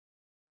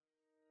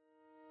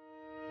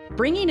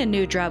Bringing a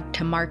new drug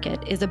to market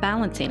is a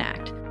balancing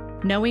act.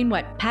 Knowing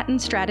what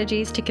patent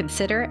strategies to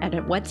consider and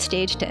at what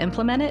stage to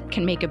implement it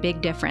can make a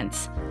big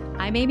difference.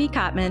 I'm Amy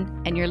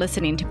Kottman, and you're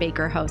listening to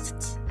Baker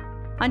Hosts.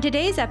 On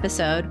today's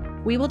episode,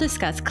 we will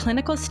discuss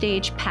clinical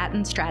stage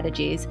patent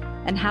strategies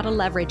and how to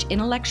leverage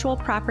intellectual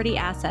property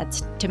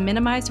assets to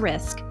minimize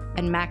risk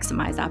and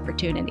maximize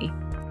opportunity.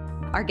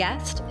 Our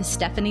guest is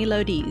Stephanie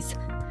Lodiz.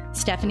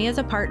 Stephanie is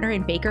a partner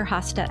in Baker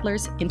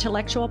Hostetler's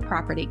Intellectual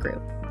Property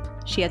Group.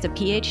 She has a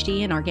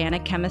PhD in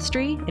organic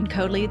chemistry and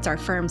co-leads our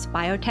firm's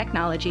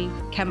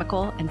biotechnology,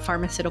 chemical, and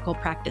pharmaceutical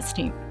practice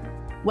team.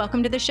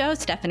 Welcome to the show,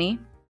 Stephanie.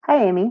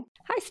 Hi, Amy.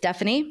 Hi,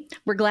 Stephanie.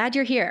 We're glad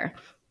you're here.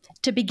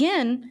 To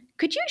begin,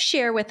 could you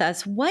share with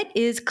us what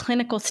is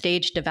clinical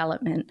stage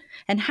development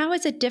and how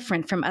is it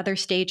different from other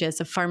stages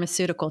of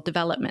pharmaceutical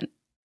development?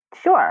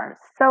 Sure.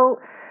 So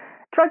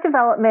drug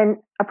development,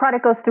 a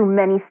product goes through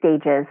many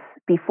stages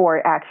before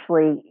it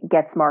actually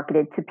gets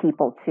marketed to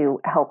people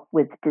to help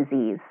with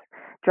disease.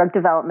 Drug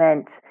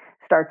development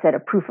starts at a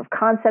proof of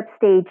concept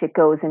stage. It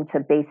goes into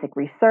basic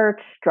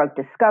research, drug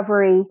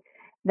discovery.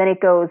 Then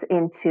it goes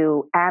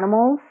into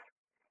animals.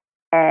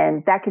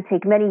 And that could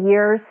take many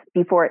years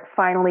before it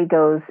finally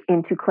goes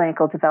into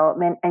clinical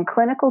development. And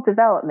clinical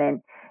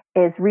development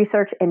is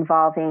research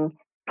involving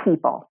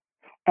people.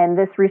 And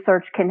this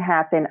research can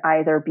happen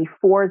either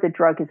before the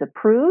drug is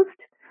approved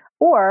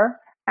or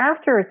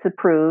after it's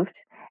approved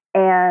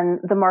and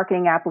the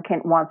marketing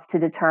applicant wants to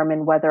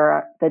determine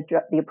whether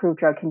the approved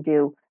drug can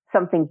do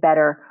something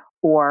better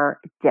or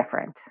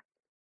different.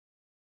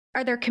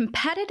 Are there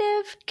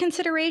competitive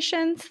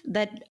considerations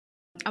that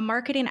a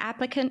marketing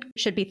applicant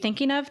should be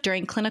thinking of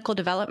during clinical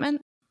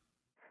development?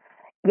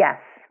 Yes.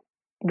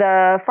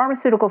 The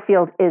pharmaceutical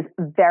field is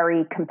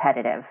very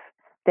competitive.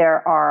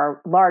 There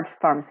are large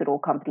pharmaceutical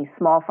companies,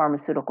 small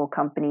pharmaceutical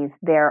companies.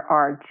 There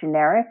are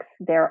generics.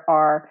 There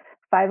are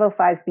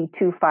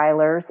 505(b)(2)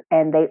 filers,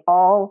 and they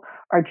all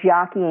are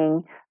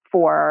jockeying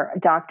for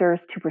doctors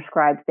to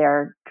prescribe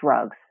their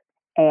drugs.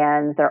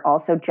 And they're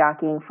also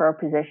jockeying for a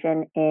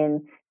position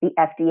in the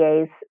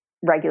FDA's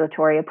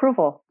regulatory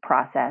approval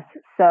process.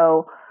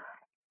 So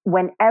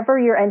whenever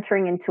you're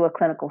entering into a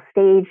clinical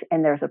stage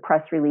and there's a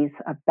press release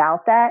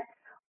about that,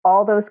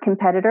 all those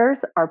competitors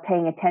are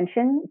paying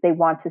attention. They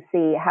want to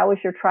see how is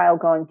your trial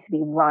going to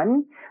be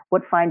run?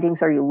 What findings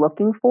are you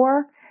looking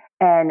for?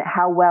 And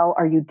how well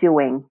are you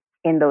doing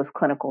in those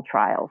clinical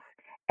trials?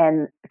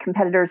 And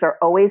competitors are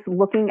always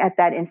looking at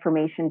that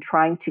information,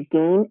 trying to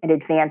gain an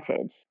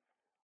advantage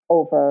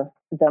over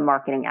the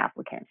marketing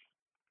applicant.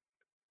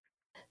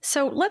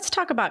 So let's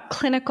talk about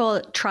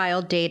clinical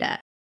trial data.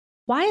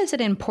 Why is it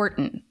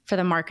important for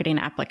the marketing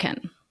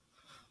applicant?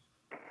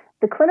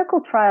 The clinical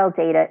trial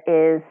data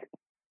is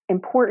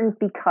important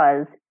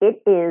because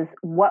it is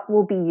what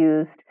will be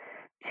used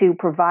to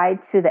provide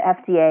to the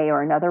FDA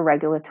or another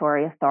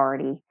regulatory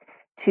authority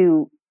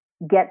to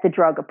get the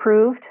drug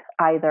approved,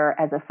 either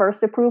as a first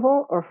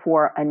approval or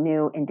for a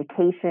new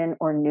indication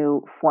or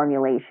new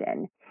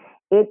formulation.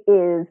 It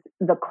is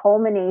the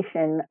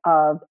culmination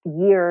of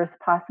years,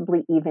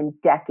 possibly even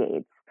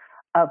decades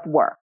of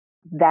work,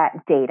 that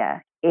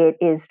data. It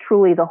is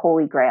truly the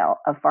holy grail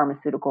of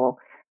pharmaceutical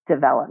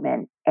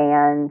development.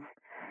 And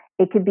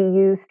it could be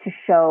used to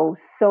show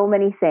so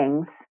many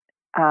things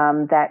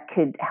that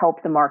could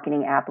help the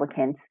marketing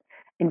applicants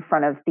in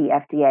front of the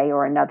FDA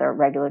or another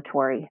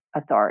regulatory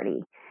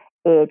authority.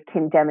 It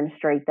can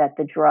demonstrate that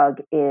the drug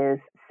is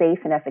safe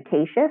and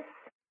efficacious,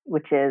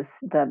 which is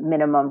the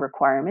minimum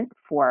requirement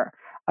for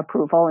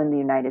approval in the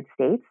United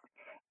States.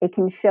 It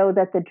can show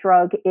that the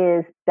drug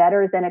is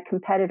better than a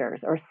competitor's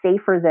or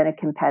safer than a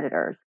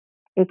competitor's.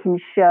 It can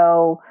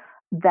show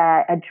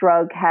that a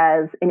drug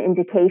has an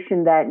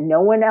indication that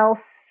no one else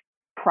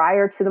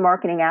prior to the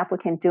marketing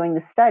applicant doing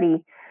the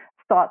study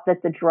thought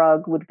that the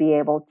drug would be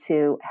able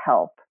to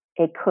help.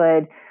 It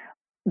could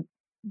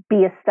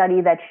be a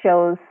study that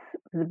shows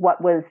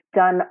what was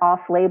done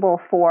off-label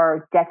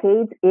for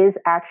decades is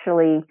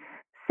actually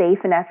safe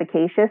and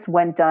efficacious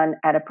when done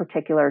at a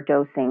particular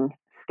dosing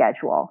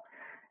schedule.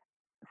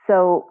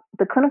 So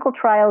the clinical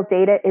trial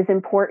data is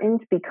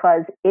important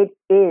because it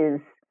is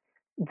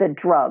the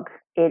drug.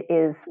 It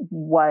is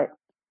what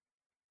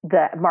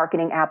the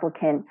marketing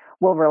applicant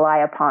will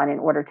rely upon in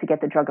order to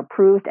get the drug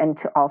approved and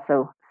to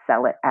also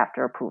sell it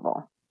after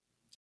approval.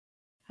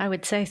 I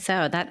would say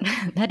so.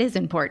 That is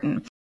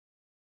important.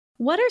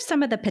 What are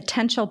some of the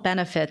potential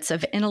benefits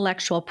of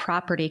intellectual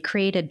property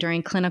created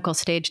during clinical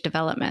stage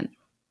development?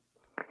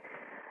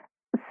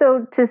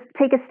 So to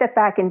take a step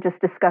back and just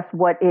discuss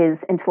what is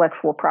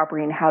intellectual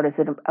property and how does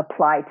it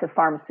apply to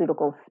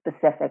pharmaceuticals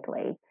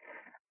specifically.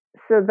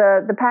 So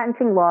the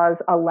patenting laws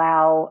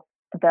allow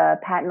the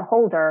patent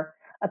holder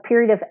a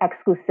period of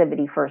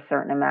exclusivity for a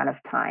certain amount of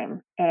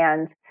time.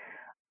 And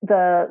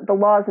the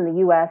laws in the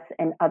US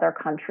and other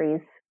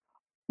countries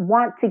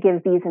want to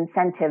give these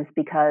incentives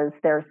because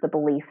there's the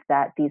belief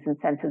that these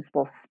incentives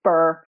will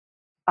spur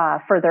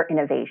further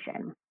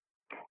innovation.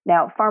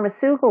 Now,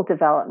 pharmaceutical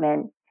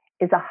development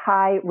is a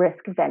high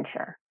risk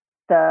venture.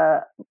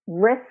 The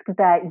risk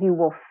that you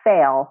will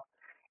fail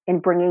in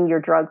bringing your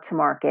drug to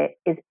market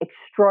is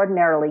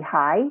extraordinarily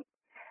high.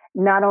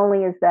 Not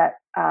only is that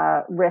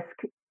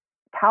risk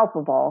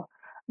palpable,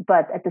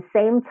 but at the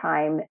same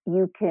time,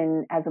 you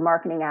can, as a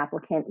marketing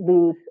applicant,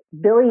 lose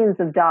billions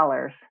of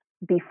dollars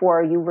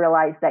before you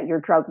realize that your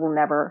drug will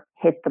never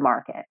hit the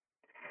market.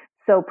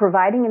 So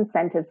providing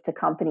incentives to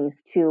companies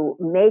to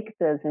make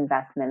those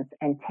investments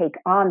and take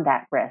on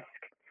that risk,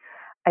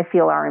 I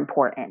feel are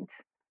important.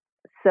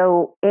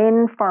 So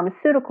in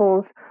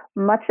pharmaceuticals,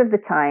 much of the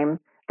time,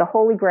 the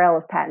holy grail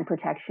of patent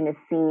protection is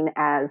seen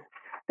as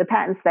the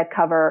patents that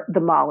cover the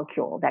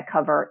molecule, that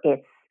cover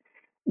its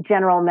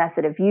general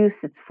method of use,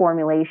 its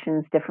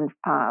formulations, different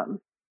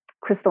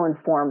crystalline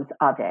forms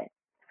of it.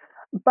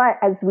 But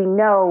as we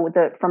know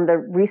from the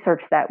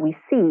research that we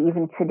see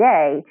even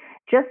today,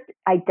 just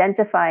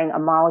identifying a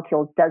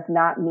molecule does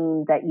not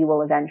mean that you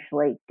will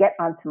eventually get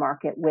onto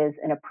market with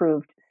an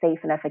approved, safe,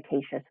 and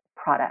efficacious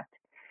product.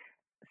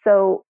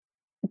 So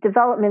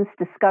developments,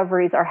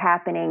 discoveries are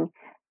happening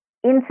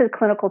into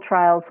clinical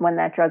trials when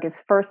that drug is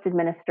first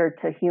administered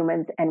to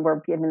humans and we're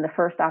given the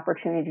first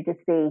opportunity to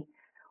see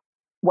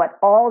what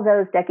all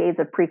those decades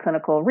of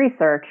preclinical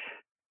research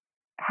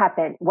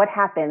what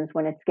happens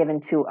when it's given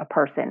to a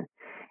person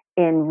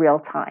in real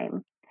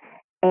time.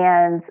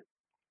 And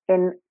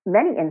in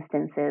many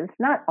instances,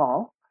 not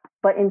all,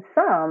 but in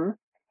some,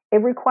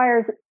 it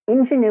requires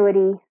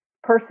ingenuity,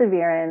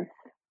 perseverance,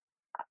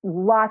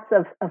 lots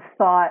of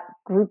thought,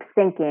 group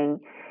thinking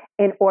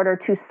in order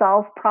to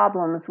solve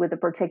problems with a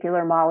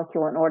particular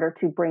molecule in order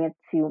to bring it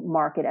to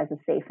market as a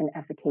safe and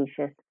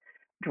efficacious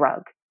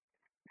drug.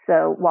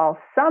 So while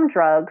some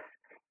drugs,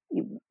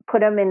 you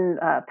put them in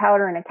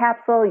powder in a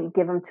capsule, you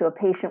give them to a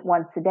patient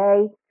once a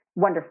day,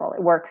 wonderful.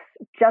 It works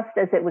just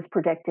as it was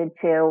predicted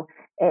to.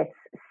 It's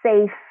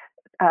safe.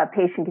 A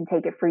patient can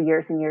take it for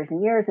years and years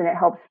and years, and it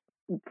helps,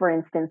 for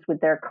instance,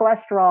 with their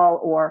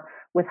cholesterol or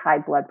with high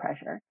blood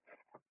pressure.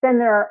 Then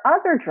there are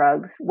other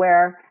drugs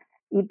where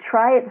you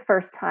try it the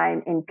first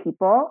time in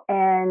people,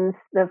 and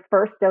the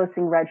first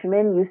dosing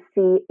regimen, you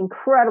see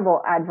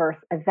incredible adverse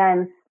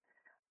events.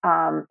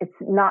 It's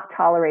not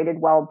tolerated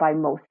well by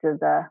most of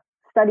the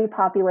study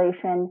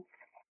population.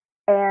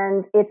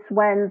 And it's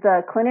when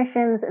the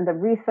clinicians and the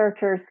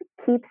researchers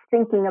keep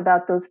thinking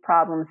about those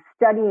problems,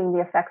 studying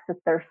the effects that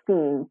they're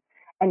seeing,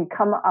 and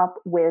come up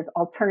with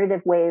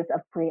alternative ways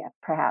of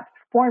perhaps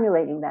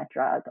formulating that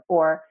drug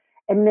or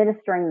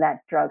administering that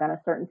drug on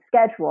a certain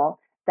schedule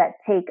that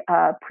take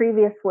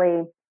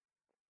previously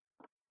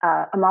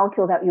a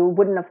molecule that you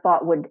wouldn't have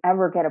thought would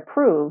ever get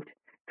approved,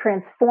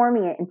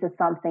 transforming it into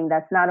something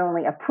that's not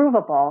only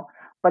approvable,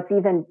 but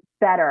even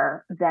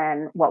better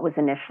than what was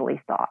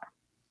initially thought.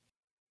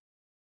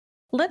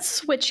 Let's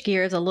switch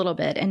gears a little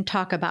bit and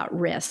talk about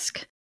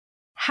risk.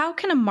 How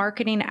can a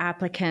marketing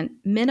applicant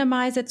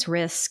minimize its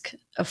risk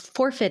of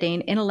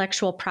forfeiting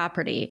intellectual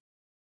property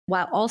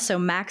while also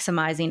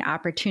maximizing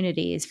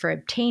opportunities for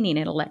obtaining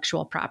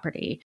intellectual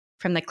property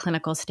from the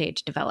clinical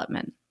stage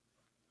development?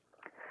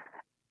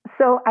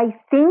 So I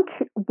think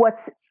what's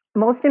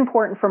most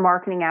important for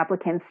marketing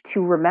applicants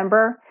to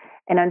remember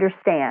and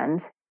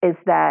understand is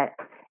that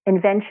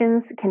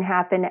inventions can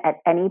happen at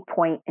any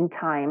point in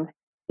time,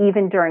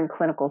 even during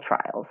clinical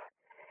trials.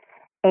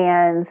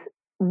 And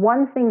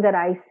one thing that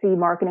I see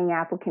marketing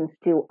applicants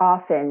do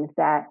often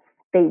that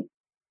they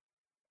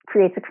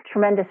creates a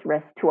tremendous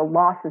risk to a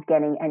loss of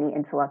getting any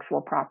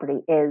intellectual property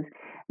is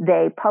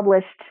they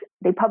publish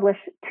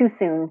too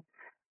soon.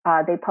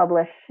 They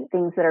publish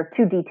things that are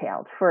too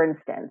detailed. For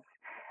instance,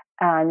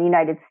 in the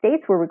United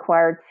States, we're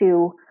required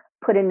to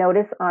put a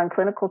notice on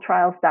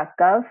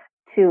clinicaltrials.gov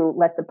to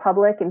let the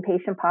public and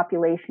patient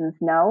populations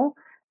know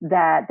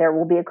that there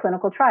will be a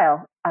clinical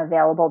trial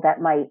available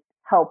that might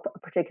help a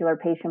particular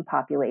patient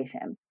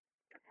population.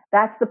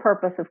 That's the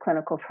purpose of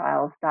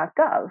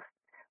clinicaltrials.gov.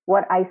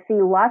 What I see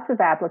lots of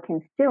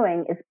applicants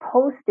doing is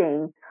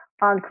posting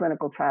on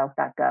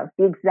clinicaltrials.gov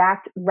the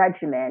exact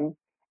regimen,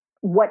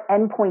 what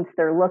endpoints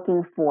they're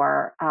looking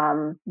for,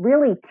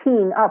 really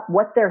teeing up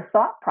what their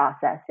thought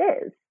process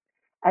is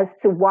as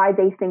to why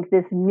they think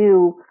this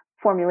new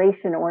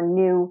formulation or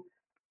new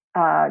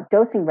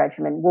dosing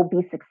regimen will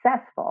be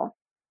successful.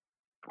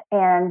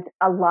 And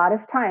a lot of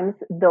times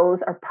those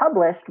are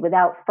published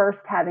without first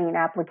having an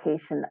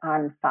application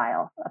on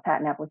file, a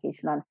patent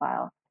application on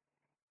file.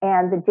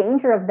 And the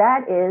danger of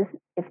that is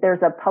if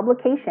there's a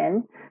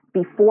publication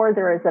before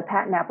there is a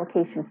patent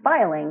application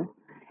filing,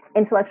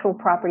 intellectual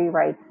property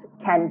rights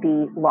can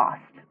be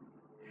lost.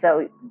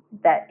 So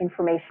that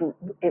information,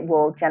 it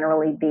will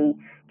generally be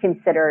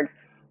considered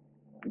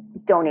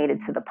donated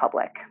to the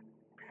public.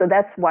 So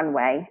that's one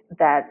way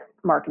that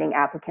marketing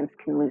applicants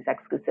can lose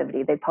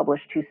exclusivity. They publish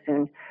too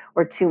soon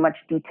or too much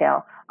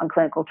detail on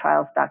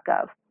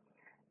clinicaltrials.gov.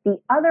 The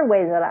other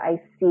way that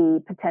I see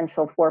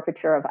potential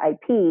forfeiture of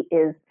IP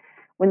is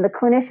when the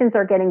clinicians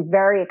are getting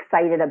very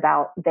excited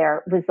about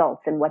their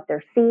results and what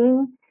they're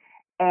seeing,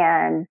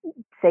 and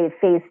say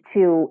phase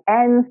 2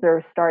 ends,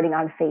 they're starting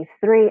on phase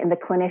 3, and the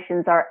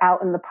clinicians are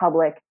out in the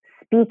public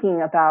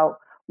speaking about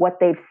what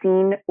they've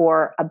seen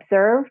or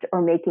observed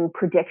or making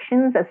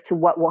predictions as to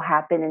what will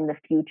happen in the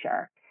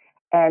future.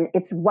 And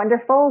it's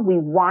wonderful. We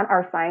want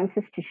our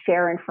scientists to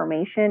share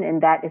information,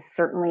 and that is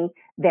certainly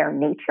their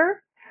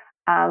nature.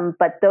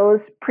 But those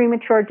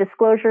premature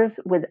disclosures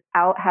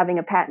without having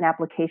a patent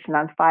application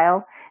on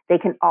file, they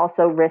can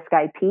also risk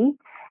IP.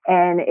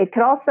 And it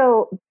could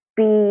also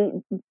be,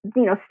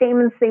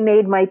 statements they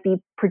made might be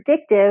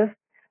predictive,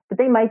 but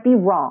they might be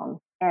wrong.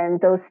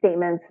 And those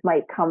statements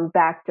might come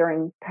back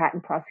during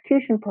patent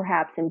prosecution,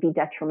 perhaps, and be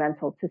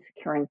detrimental to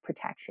securing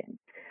protection.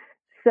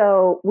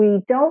 So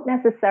we don't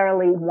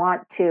necessarily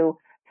want to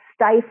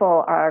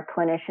stifle our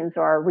clinicians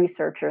or our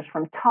researchers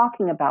from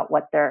talking about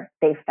what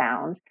they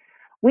found.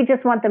 We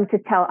just want them to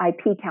tell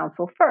IP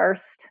counsel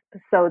first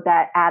so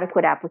that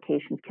adequate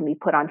applications can be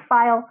put on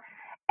file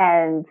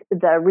and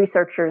the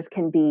researchers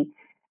can be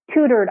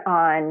tutored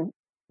on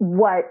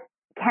what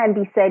can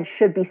be said,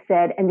 should be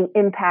said, and the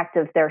impact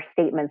of their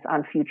statements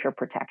on future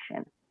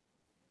protection.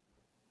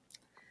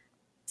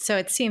 So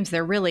it seems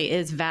there really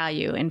is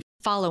value in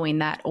following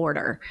that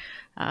order.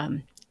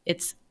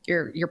 It's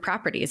your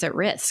property is at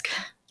risk.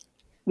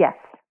 Yes.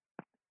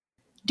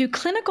 Do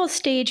clinical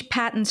stage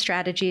patent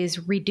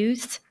strategies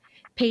reduce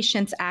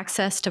patients'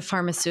 access to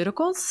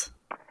pharmaceuticals?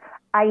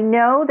 I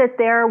know that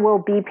there will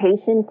be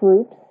patient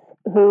groups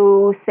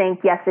who think,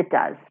 yes, it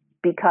does,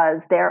 because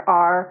there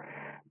are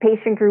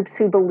patient groups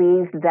who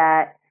believe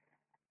that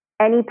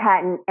any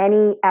patent,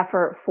 any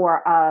effort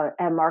for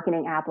a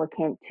marketing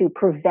applicant to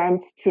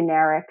prevent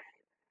generics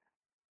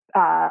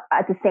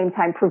at the same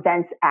time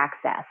prevents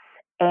access.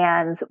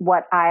 And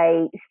what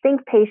I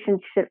think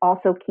patients should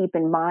also keep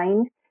in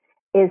mind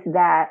is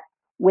that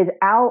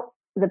without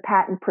the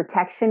patent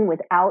protection,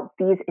 without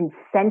these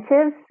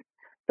incentives,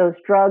 those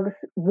drugs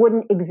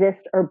wouldn't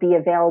exist or be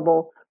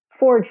available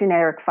for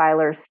generic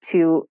filers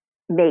to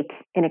make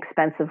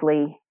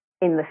inexpensively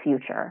in the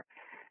future.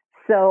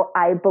 So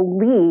I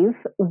believe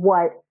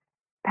what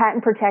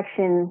patent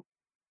protection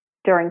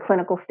during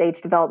clinical stage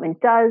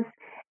development does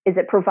is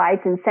it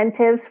provides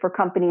incentives for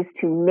companies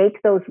to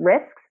make those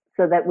risks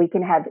so that we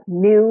can have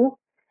new,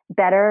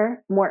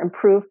 better, more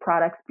improved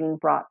products being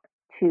brought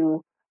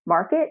to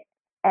market.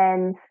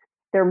 And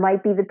there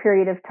might be the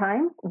period of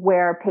time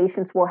where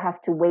patients will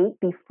have to wait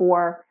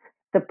before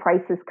the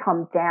prices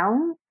come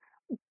down.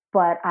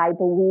 But I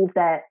believe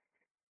that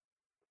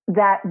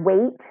that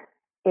wait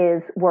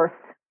is worth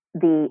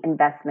the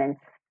investments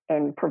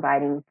in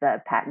providing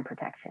the patent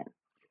protection.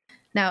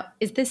 Now,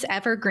 is this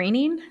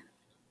evergreening?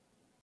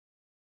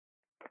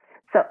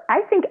 So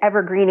I think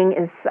evergreening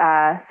is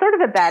sort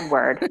of a bad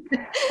word.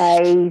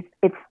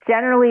 It's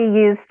generally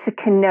used to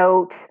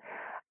connote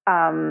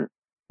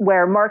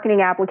where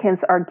marketing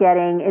applicants are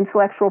getting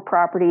intellectual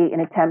property in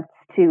attempts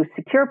to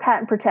secure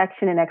patent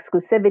protection and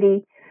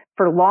exclusivity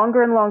for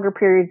longer and longer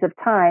periods of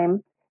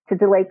time to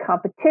delay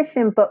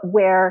competition, but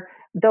where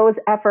those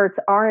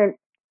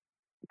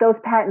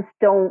patents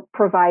don't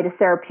provide a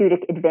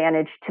therapeutic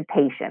advantage to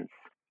patients.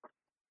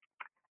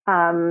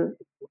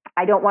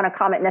 I don't want to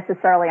comment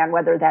necessarily on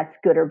whether that's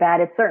good or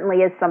bad. It certainly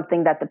is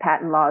something that the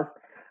patent laws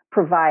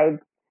provide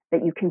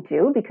that you can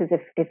do, because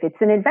if it's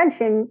an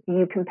invention,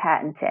 you can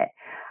patent it.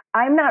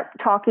 I'm not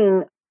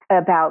talking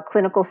about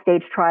clinical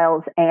stage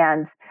trials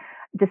and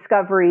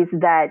discoveries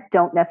that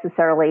don't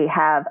necessarily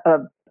have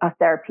a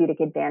therapeutic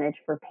advantage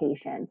for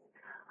patients.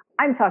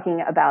 I'm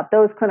talking about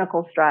those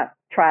clinical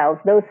trials,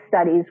 those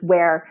studies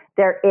where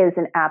there is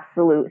an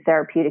absolute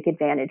therapeutic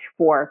advantage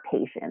for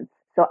patients.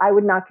 So I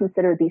would not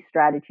consider these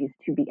strategies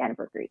to be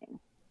evergreening.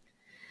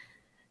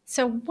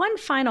 So one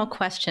final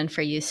question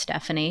for you,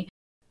 Stephanie.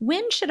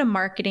 When should a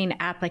marketing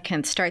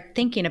applicant start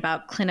thinking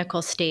about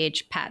clinical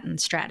stage patent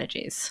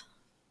strategies?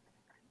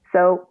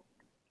 So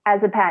as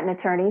a patent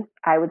attorney,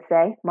 I would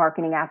say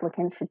marketing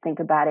applicants should think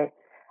about it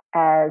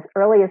as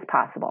early as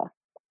possible,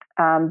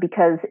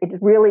 because it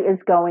really is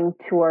going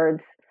towards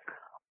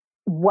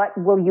what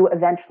will you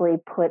eventually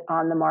put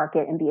on the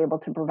market and be able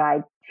to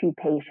provide to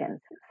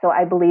patients. So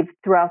I believe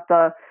throughout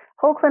the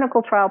whole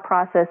clinical trial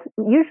process,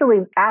 usually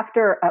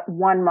after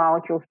one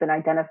molecule has been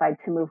identified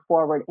to move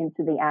forward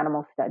into the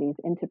animal studies,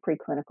 into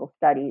preclinical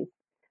studies,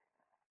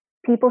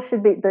 people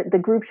should be, the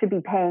group should be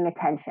paying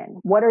attention.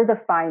 What are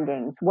the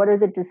findings? What are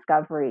the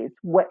discoveries?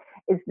 What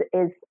is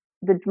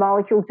the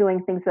molecule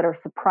doing things that are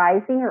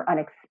surprising or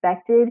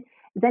unexpected?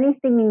 Is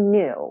anything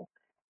new?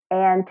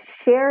 And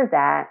share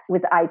that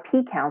with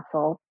IP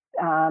counsel,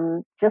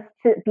 just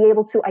to be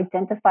able to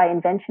identify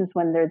inventions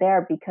when they're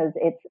there, because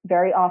it's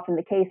very often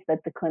the case that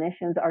the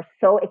clinicians are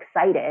so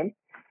excited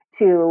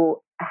to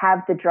have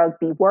the drug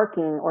be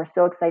working or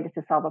so excited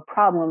to solve a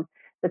problem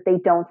that they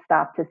don't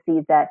stop to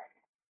see that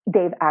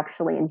they've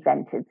actually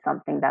invented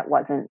something that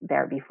wasn't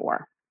there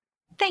before.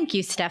 Thank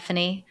you,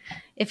 Stephanie.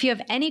 If you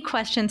have any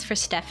questions for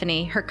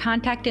Stephanie, her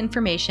contact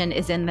information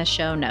is in the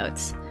show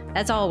notes.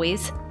 As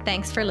always,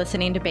 thanks for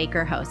listening to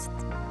Baker Hosts.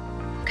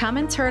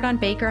 comments heard on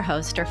Baker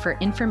Host are for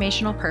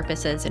informational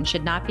purposes and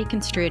should not be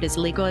construed as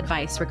legal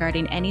advice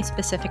regarding any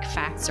specific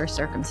facts or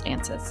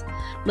circumstances.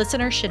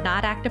 Listeners should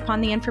not act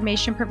upon the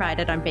information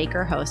provided on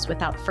Baker Host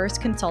without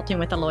first consulting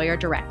with a lawyer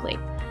directly.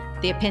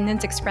 The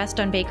opinions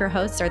expressed on Baker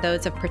Hosts are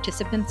those of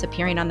participants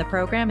appearing on the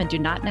program and do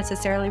not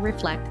necessarily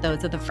reflect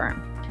those of the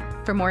firm.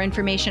 For more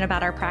information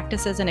about our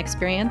practices and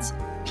experience,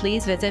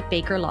 please visit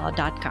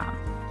bakerlaw.com.